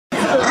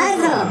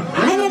Also,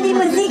 wenn ihr die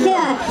Musik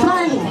hört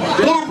von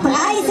Der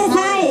Preis ist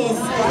heiß,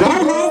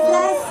 dann heißt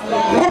das,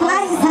 der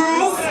Preis ist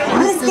heiß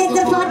und es geht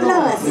sofort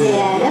los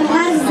hier. Der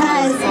Preis ist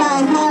heiß bei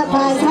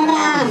Halbpreis heute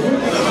Abend.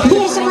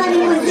 Hier schon mal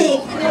die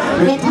Musik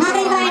mit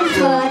Harry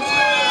Weinfurt.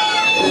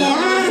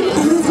 Ja,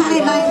 das ist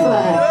Harry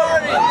Weinfurt.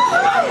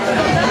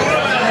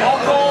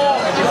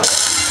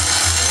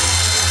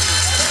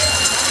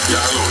 Ja,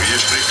 hallo, hier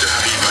spricht der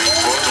Harry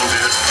Weinfurt und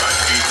der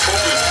Phonkey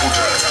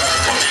Vogelfutter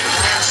von den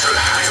Kassel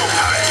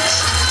Highlights.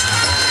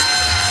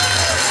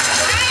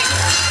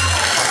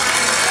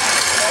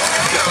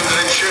 Ja, und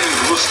einen schönen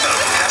Gruß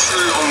nach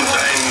Kassel und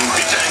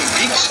bitte ein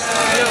Beat.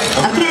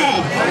 Okay,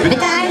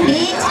 bitte ein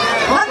Beat.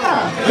 Rocko,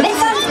 mit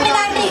uns mit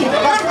ein Beat.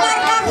 Mach mal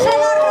Klapp für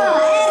Rocko.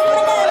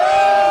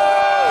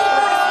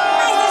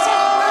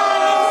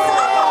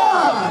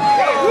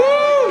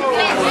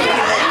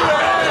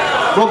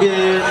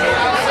 Okay.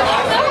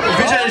 Ich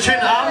wünsche euch einen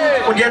schönen Abend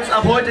und jetzt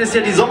ab heute ist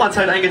ja die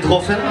Sommerzeit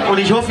eingetroffen und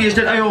ich hoffe, ihr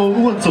stellt eure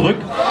Uhren zurück.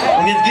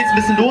 Und jetzt geht's ein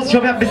bisschen los. Ich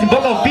hoffe, ihr habt ein bisschen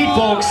Bock auf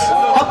Beatbox.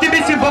 Habt ihr ein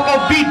bisschen Bock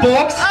auf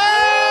Beatbox?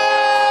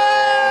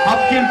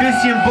 Habt ihr ein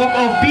bisschen Bock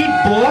auf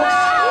Beatbox?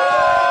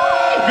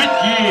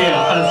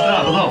 Yeah, alles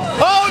klar, pass auf.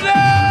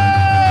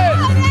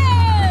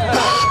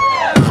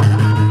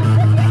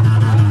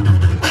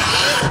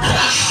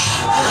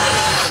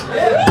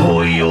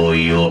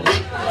 Boyoyo.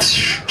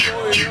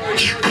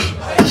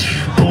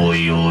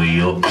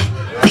 Boyoyo.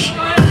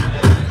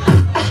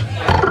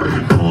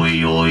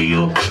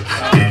 Boyoyo.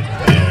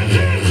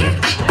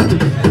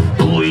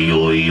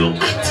 Boyoyo.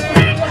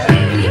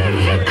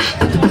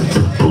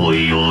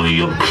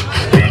 Boyoyo.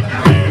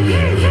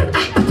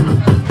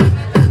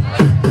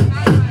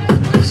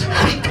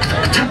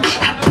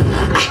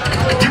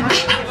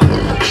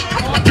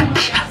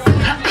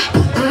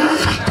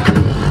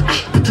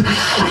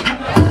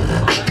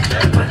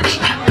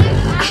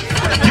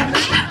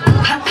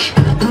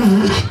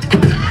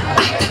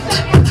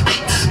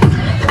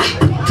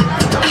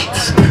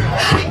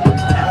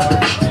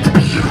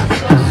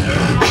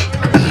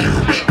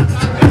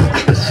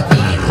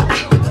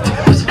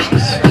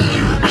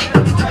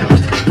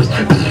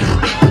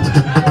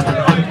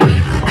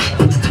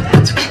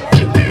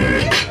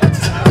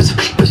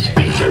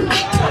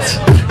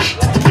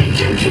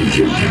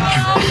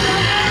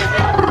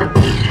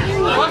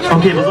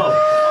 Okay, pass auf.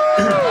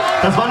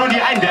 Das war nur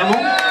die Einwärmung.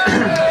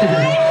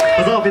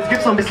 Pass auf, jetzt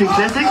gibt's noch ein bisschen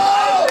Classic.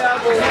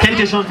 Kennt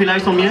ihr schon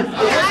vielleicht von mir?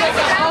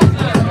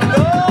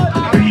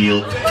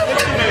 Build,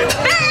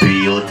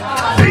 build,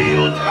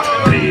 build,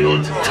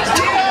 build,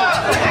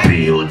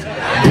 build,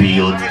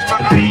 build,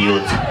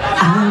 build.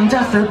 I'm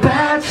just a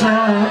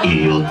bachelor.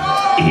 Yield,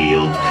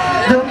 yield.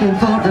 Looking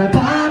for the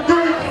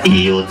partner.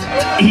 Yield,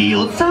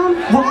 yield.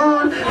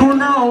 Someone who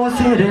knows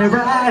it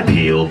right.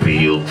 Build,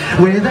 build.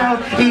 Without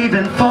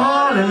even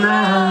falling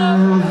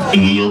out.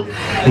 Yield.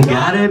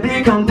 Gotta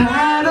be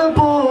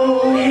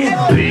compatible.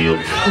 Build.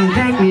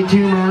 Take me to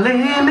my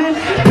limit.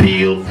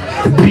 Build,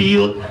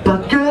 build.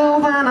 But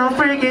girl, when I'm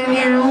freaking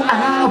you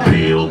out.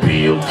 Build,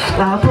 build.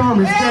 I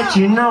promise that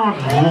you're not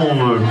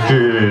wanna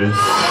this.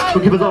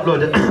 Okay, pass auf,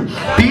 Leute.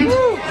 Beat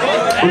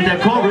und der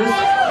Chorus.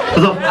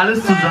 Pass auf,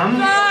 alles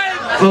zusammen.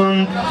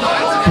 Und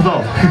pass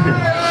auf.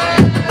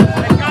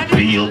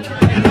 Build.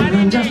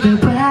 I'm just a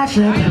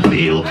bachelor.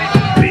 Build,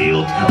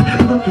 build.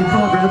 Looking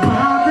for a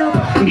partner.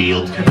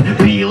 Build,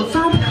 build.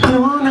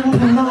 Someone who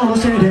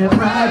knows it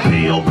right.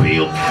 Build,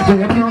 build.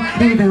 We're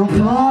not even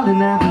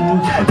falling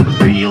out.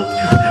 Build.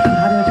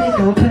 Gotta be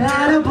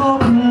compatible.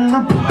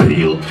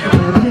 Build.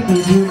 Take me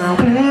to my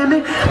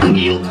limit.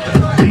 Build,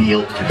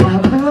 build.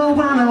 But no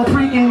one will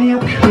freaking you.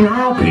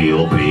 Now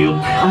build, build.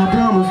 I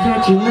promise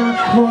that you not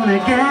wanna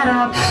get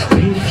up.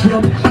 If you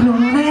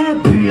wanna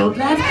build,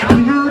 let's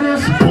do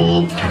this.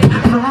 Bull.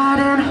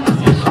 Riding.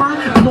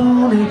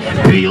 Lonely.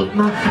 Build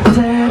my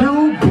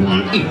saddle.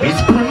 Boom.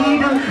 It's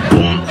playing.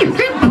 Boom. You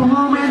keep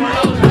booming.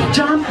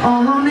 Jump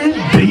on it.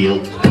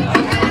 Build.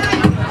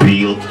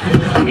 Build.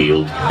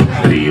 Build.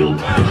 Build.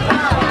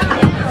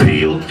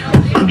 Build.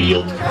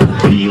 Build.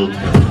 Build.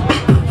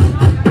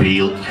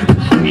 Build.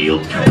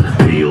 Build.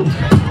 Build.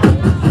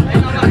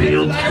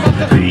 Build.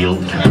 Build.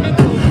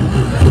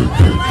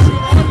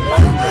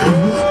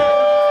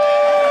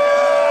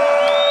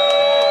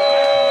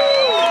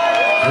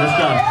 Alles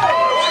klar.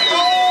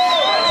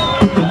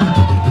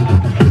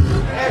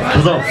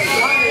 Pass auf.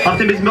 Habt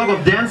ihr ein bisschen Bock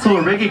auf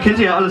Dancehall, Reggae? Kennt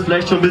ihr ja alles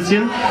vielleicht schon ein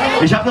bisschen.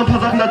 Ich habe noch ein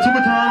paar Sachen dazu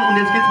getan und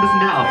jetzt geht's ein bisschen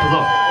mehr ab. Pass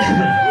auf.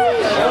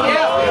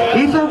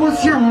 If I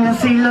was young, I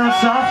see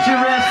lots of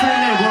giraffes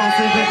and it was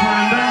every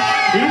time back.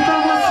 If I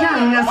was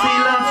young, I see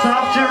lots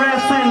of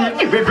giraffes and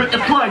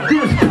it's like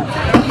this.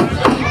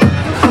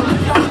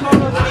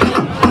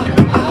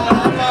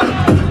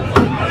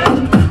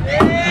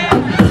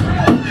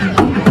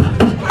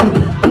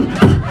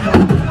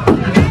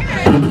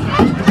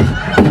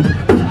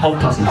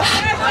 Aufpassen.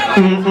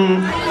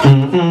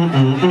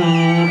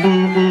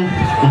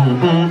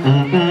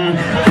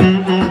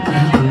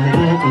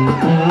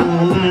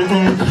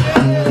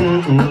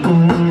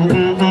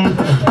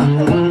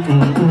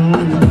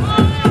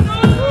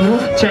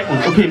 Checken.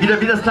 Okay, wieder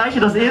das gleiche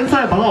ihr das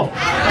ebenfalls? Pass auf.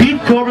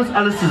 Beat, Chorus,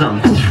 alles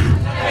zusammen.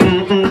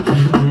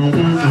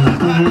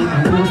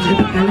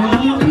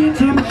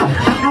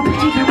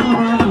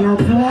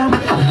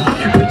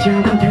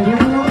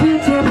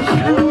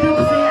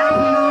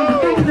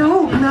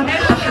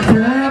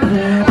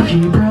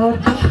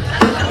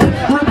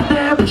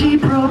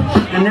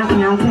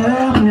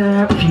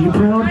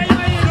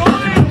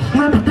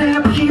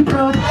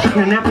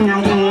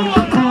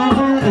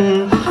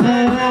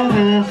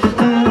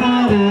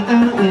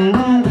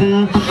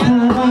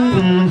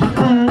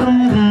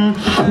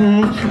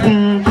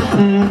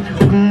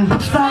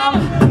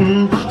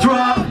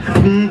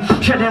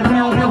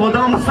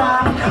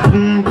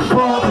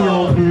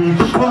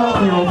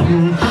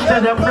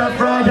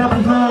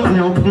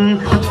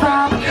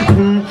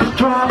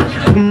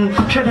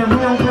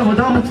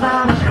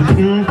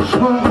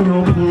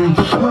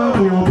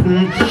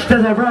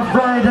 There's a rough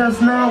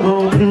riders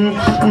now.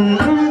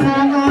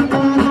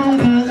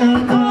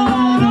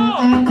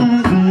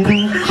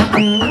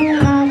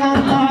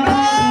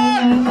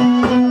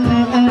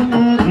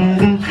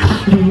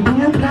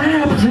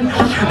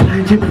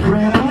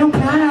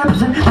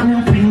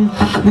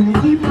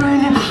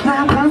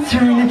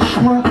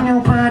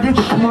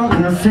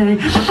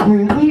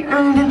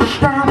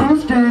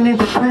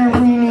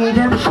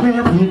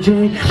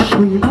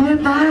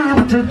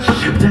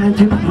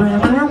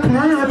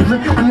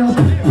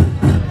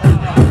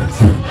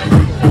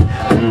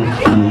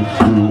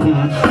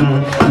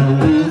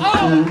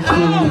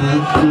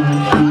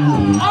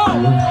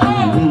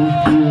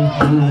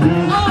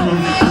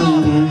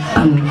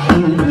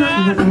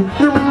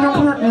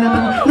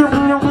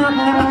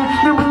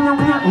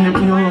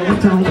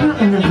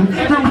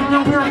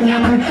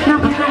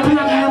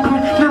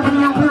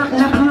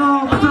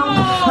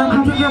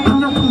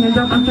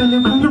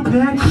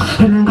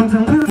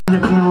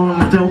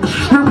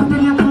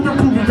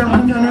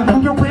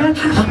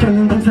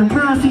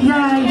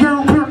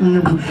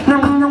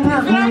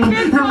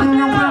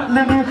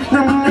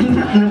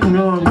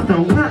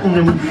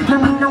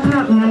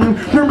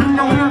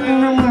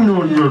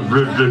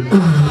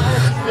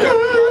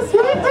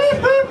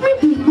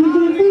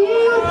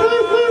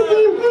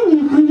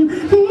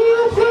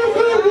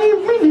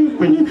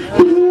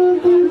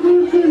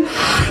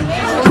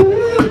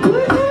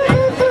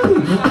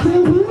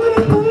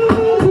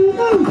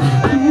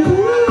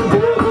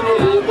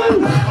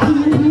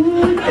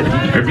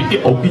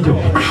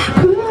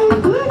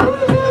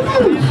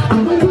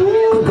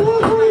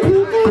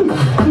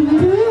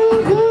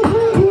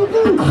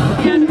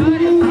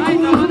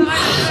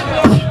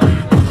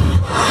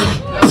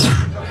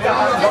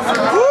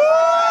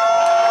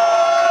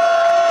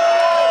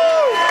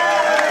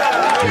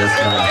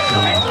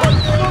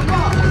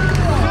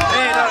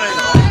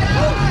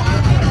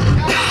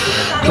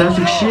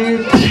 Classic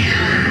shit.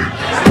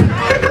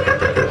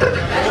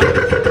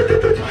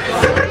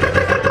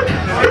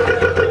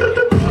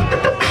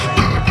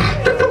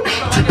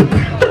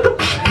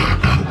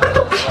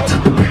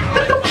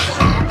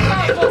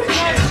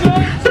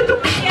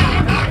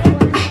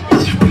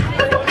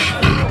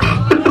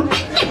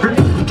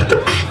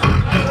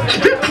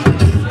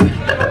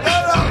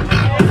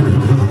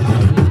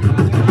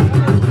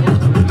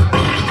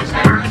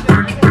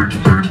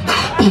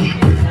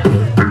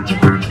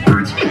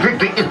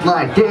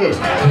 Like this.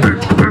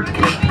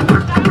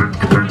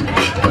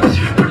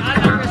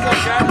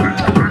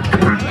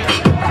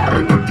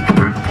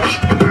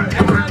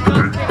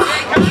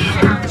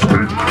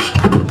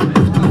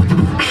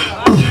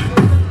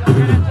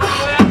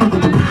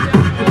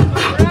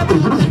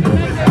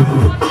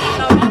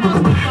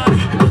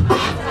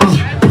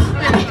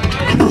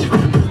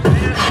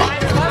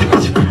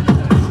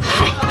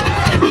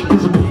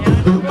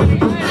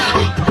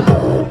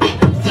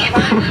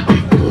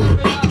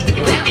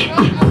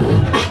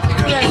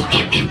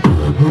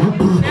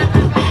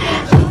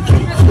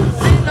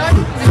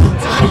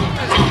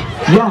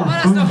 Ja.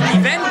 Das ist doch ein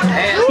Event.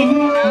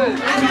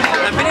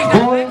 Dann bin ich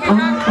gleich weg.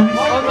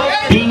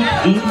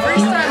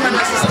 Freestyle, Mann,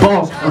 das ist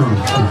Boah.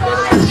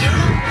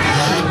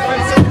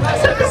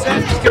 das ist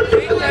heftig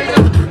geprägt,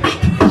 Alter.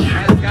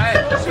 Geil.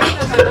 Schön,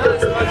 dass du da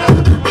bist, Mann.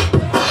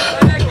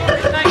 Der kommt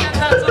nicht rein, ganz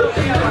hart so.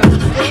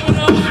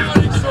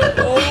 Und ich so,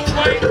 oh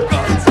mein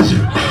Gott.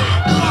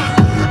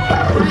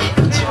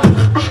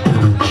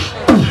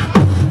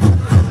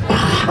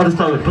 Alles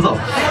klar, pass auf.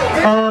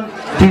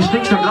 Die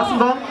Schnickschnack lassen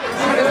wir.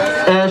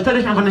 Stellt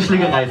euch einfach eine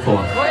Schlägerei vor.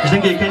 Ich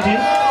denke, ihr kennt ihn.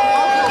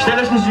 Stellt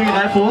euch eine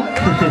Schlägerei vor.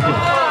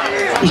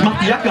 Ich mach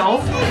die Jacke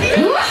auf.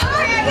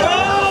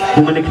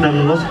 Hol meine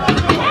Knarre raus.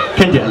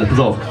 Kennt ihr alle, pass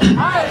auf.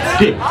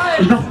 Okay,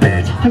 ich mach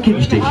Bad, dann kick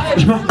ich dich.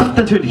 Ich mach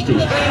natürlich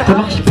dich. Dann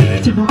mach ich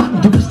Bad,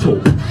 du bist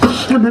tot.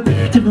 Du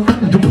bist tot.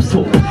 Du bist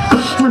tot.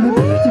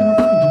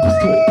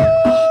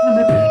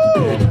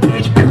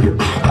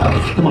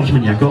 Dann mach ich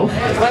meine Jacke auf.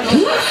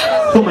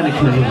 Hol meine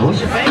Knarre raus.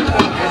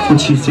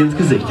 Und schieß sie ins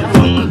Gesicht.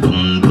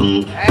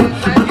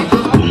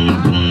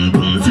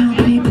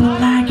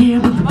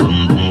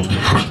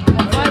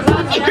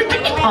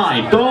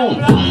 I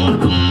don't.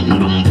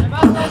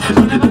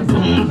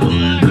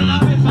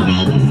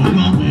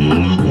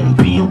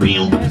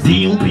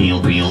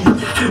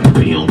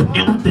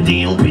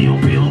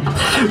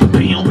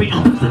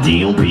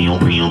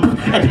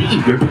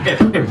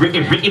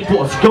 it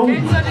was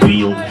going.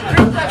 Build,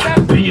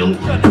 build,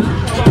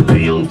 build,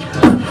 build,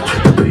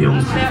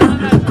 build,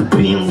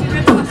 build,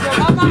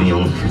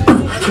 build,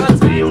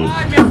 build.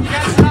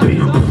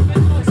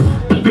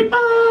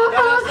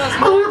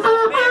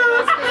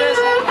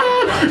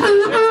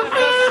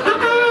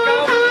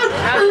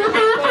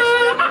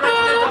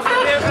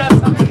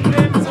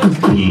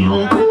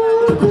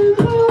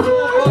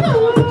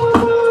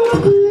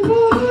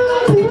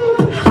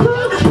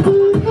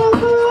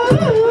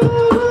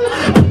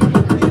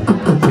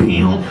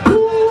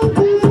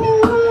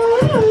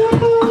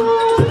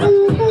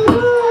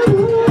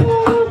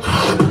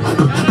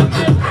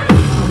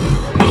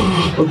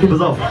 Okay,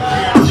 pass auf.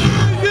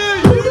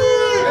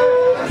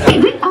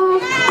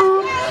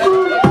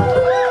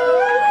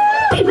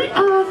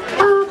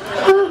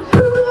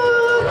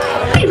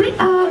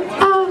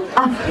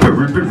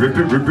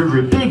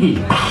 Biggie.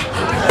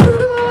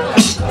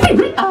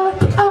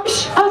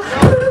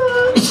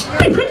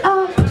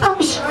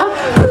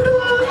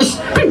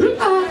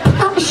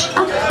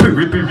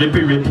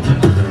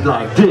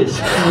 Like this.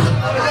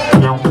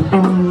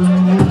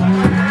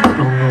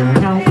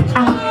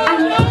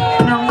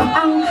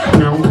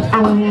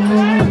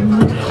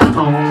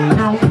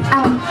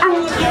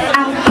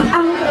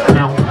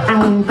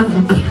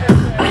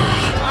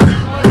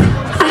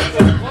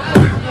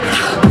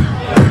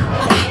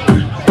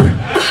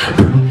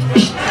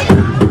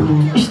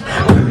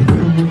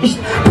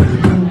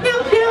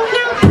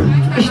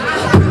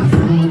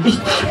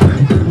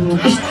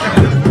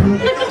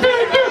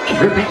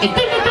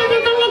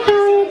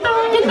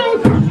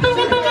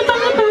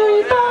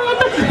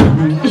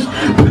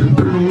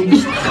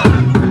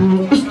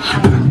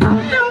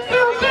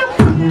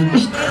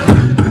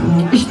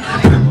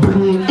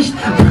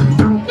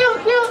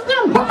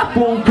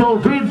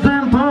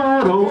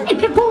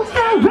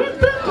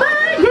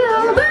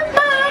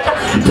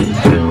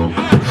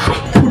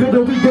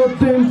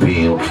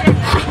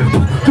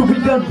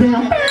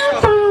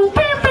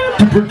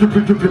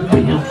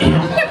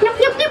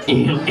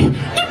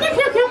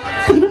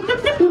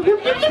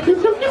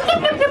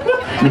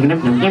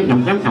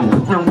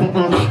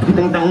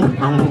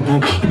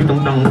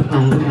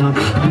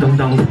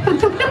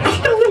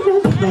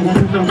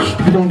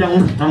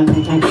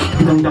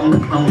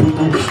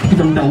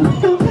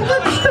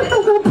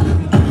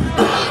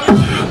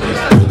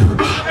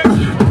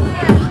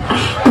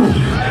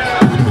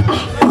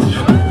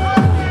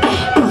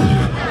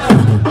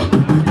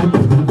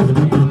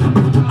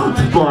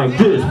 Like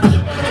this.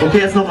 Okay,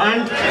 jetzt noch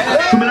ein.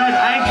 Tut mir leid,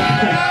 ein.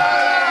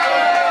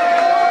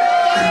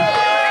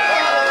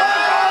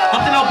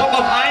 Habt ihr noch Bock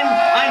auf einen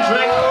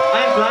Track,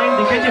 einen kleinen,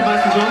 den kennt ihr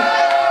meistens schon?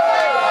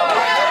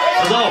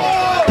 Pass auf.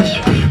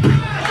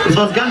 Das ist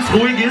was ganz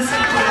Ruhiges,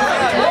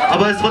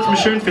 aber es ist trotzdem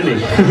schön, finde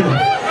ich.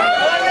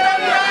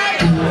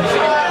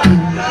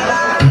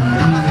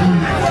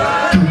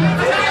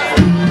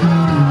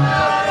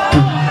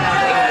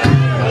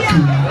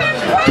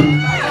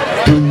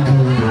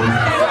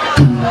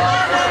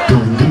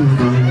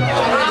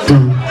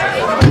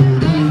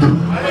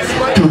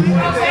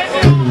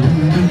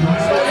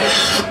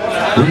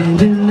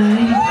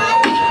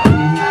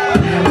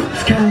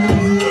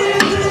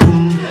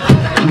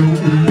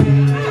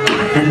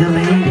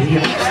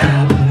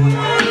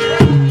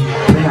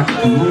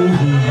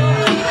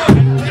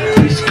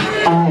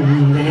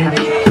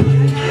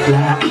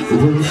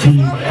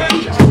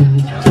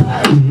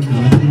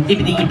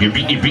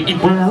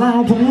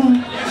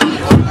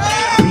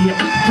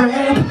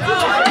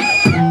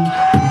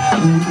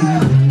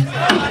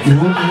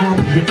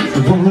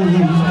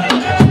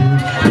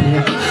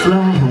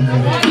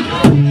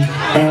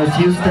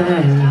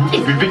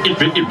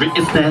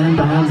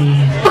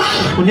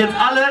 Und jetzt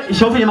alle,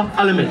 ich hoffe ihr macht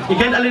alle mit. Ihr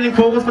kennt alle den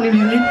Chorus von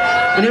diesem Lied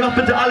und ihr macht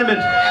bitte alle mit.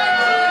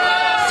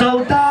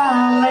 So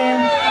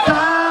darling,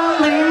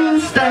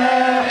 darling,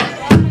 stand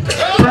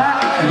by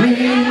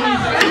me.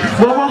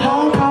 Whoa,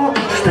 whoa, whoa,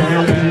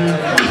 stand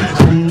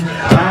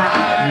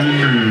by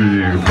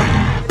me.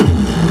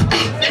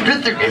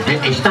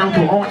 Ich danke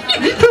euch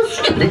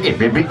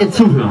fürs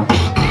Zuhören.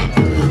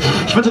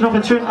 Ich wünsche noch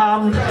einen schönen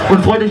Abend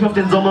und freut euch auf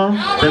den Sommer.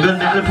 Dann werden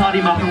wir alle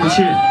Party machen und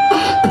chillen.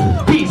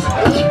 Peace.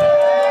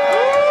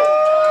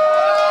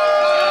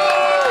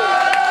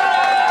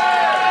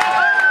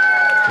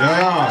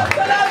 Ja.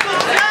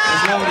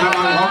 Das war unser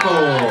Rocko.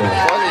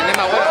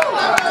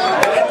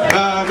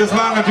 Das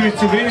war natürlich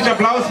zu wenig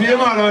Applaus wie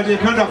immer, Leute. Ihr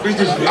könnt auch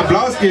richtig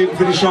Applaus geben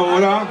für die Show,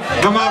 oder?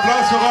 Nochmal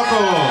Applaus für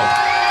Rocko.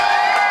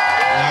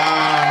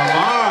 Ja,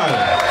 normal.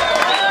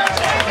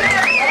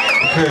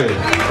 Okay.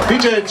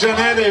 DJ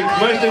Genetic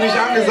möchte nicht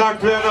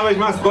angesagt werden, aber ich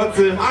mach's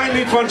trotzdem. Ein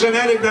Lied von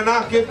Genetic,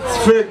 danach gibt's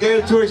Für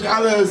Geld tue ich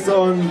alles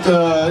und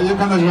ihr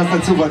könnt euch was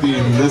dazu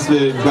verdienen.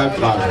 Deswegen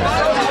bleibt dran.